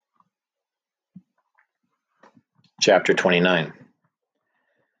Chapter 29.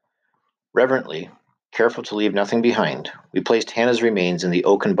 Reverently, careful to leave nothing behind, we placed Hannah's remains in the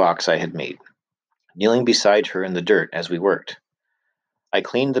oaken box I had made, kneeling beside her in the dirt as we worked. I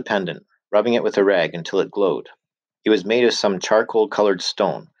cleaned the pendant, rubbing it with a rag until it glowed. It was made of some charcoal-colored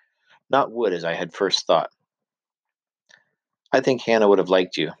stone, not wood as I had first thought. "I think Hannah would have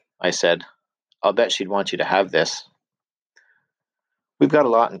liked you," I said. "I'll bet she'd want you to have this." "We've got a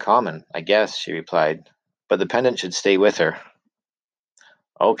lot in common, I guess," she replied, "but the pendant should stay with her."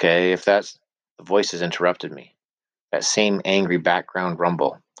 "Okay, if that's—" The voices interrupted me. That same angry background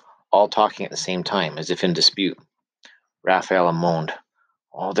rumble, all talking at the same time, as if in dispute. Rafaela moaned,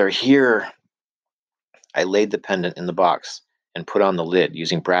 "Oh, they're here!" I laid the pendant in the box and put on the lid,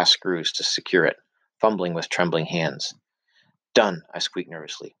 using brass screws to secure it, fumbling with trembling hands. "Done," I squeaked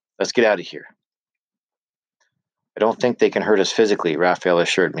nervously. "Let's get out of here." "I don't think they can hurt us physically," Rafaela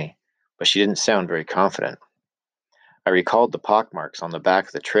assured me, but she didn't sound very confident. I recalled the pockmarks on the back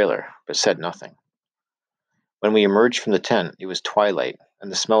of the trailer, but said nothing. When we emerged from the tent, it was twilight,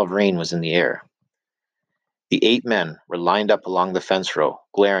 and the smell of rain was in the air. The 8 men were lined up along the fence row,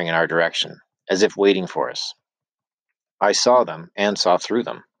 glaring in our direction, as if waiting for us. I saw them, and saw through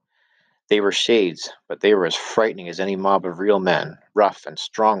them. They were shades, but they were as frightening as any mob of real men, rough and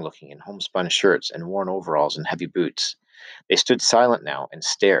strong-looking in homespun shirts and worn overalls and heavy boots. They stood silent now and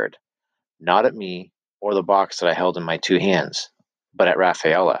stared, not at me or the box that I held in my 2 hands, but at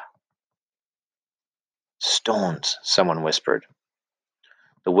Rafaela. "Stones," someone whispered.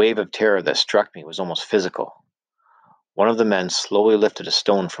 The wave of terror that struck me was almost physical. One of the men slowly lifted a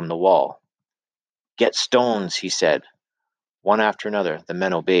stone from the wall. "Get stones," he said. One after another, the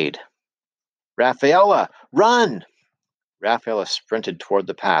men obeyed. "Rafaela, run!" Rafaela sprinted toward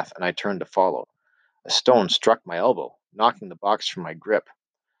the path, and I turned to follow. A stone struck my elbow, knocking the box from my grip.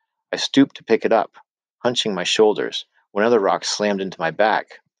 I stooped to pick it up, hunching my shoulders, when another rock slammed into my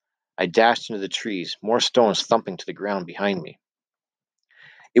back. I dashed into the trees, more stones thumping to the ground behind me.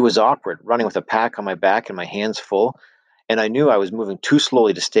 It was awkward, running with a pack on my back and my hands full, and I knew I was moving too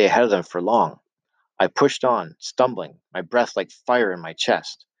slowly to stay ahead of them for long. I pushed on, stumbling, my breath like fire in my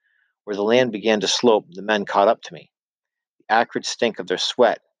chest. Where the land began to slope, the men caught up to me. The acrid stink of their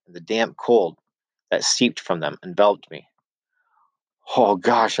sweat and the damp cold that seeped from them enveloped me. "Oh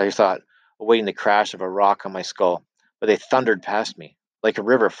gosh," I thought, awaiting the crash of a rock on my skull, but they thundered past me, like a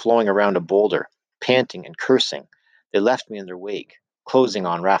river flowing around a boulder, panting and cursing. They left me in their wake, closing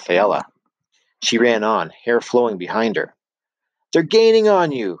on Rafaela. She ran on, hair flowing behind her. "They're gaining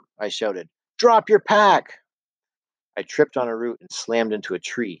on you," I shouted. "Drop your pack!" I tripped on a root and slammed into a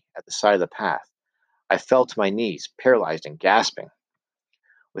tree at the side of the path. I fell to my knees, paralyzed and gasping.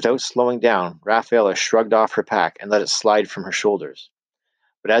 Without slowing down, Rafaela shrugged off her pack and let it slide from her shoulders.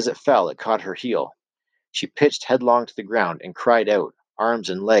 But as it fell, it caught her heel. She pitched headlong to the ground and cried out, arms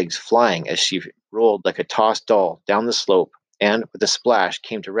and legs flying as she rolled like a tossed doll down the slope and, with a splash,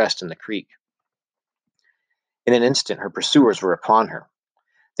 came to rest in the creek. In an instant, her pursuers were upon her.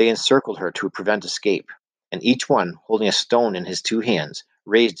 They encircled her to prevent escape, and each one, holding a stone in his 2 hands,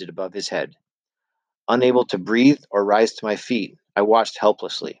 raised it above his head. Unable to breathe or rise to my feet, I watched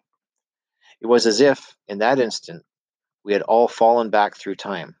helplessly. It was as if, in that instant, we had all fallen back through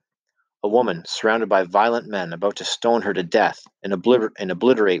time. A woman surrounded by violent men about to stone her to death and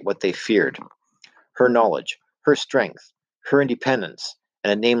obliterate what they feared. Her knowledge, her strength, her independence,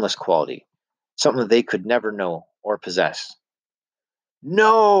 and a nameless quality, something they could never know or possess.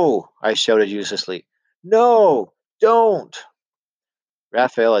 "No!" I shouted uselessly. "No! Don't!"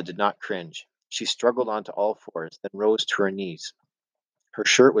 Rafaela did not cringe. She struggled onto all fours, then rose to her knees. Her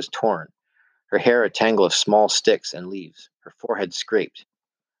shirt was torn, her hair a tangle of small sticks and leaves, her forehead scraped.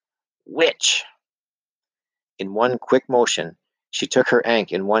 "Witch!" In one quick motion, she took her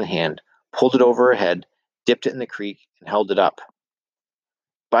ankh in one hand, pulled it over her head, dipped it in the creek, and held it up.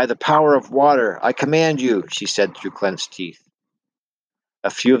 "By the power of water, I command you," she said through clenched teeth. A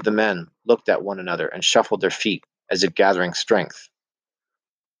few of the men looked at one another and shuffled their feet, as if gathering strength.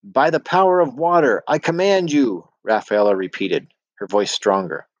 "By the power of water, I command you," Rafaela repeated, her voice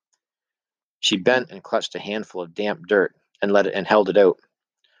stronger. She bent and clutched a handful of damp dirt and held it out.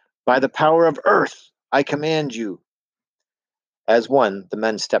 "By the power of earth, I command you." As one, the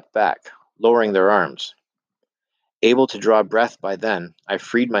men stepped back, lowering their arms. Able to draw breath by then, I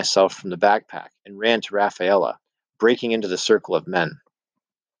freed myself from the backpack and ran to Rafaela, breaking into the circle of men.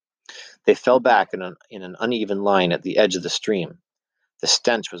 They fell back in an uneven line at the edge of the stream. The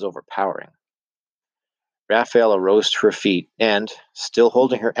stench was overpowering. Rafaela rose to her feet and, still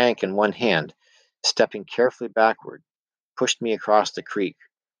holding her ankh in one hand, stepping carefully backward, pushed me across the creek.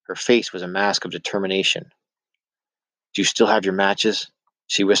 Her face was a mask of determination. Do you still have your matches?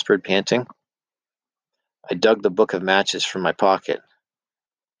 She whispered, panting. I dug the book of matches from my pocket.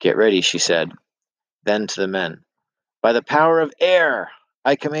 Get ready, she said. Then to the men, by the power of air,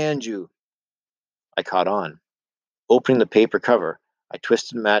 I command you. I caught on. Opening the paper cover, I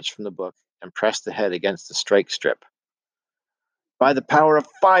twisted a match from the book and pressed the head against the strike strip. By the power of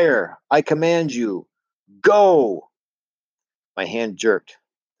fire, I command you. Go! My hand jerked.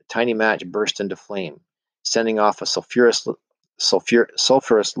 The tiny match burst into flame, sending off a sulphurous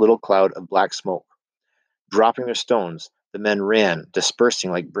little cloud of black smoke. Dropping their stones, the men ran,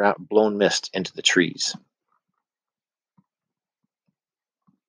 dispersing like blown mist into the trees.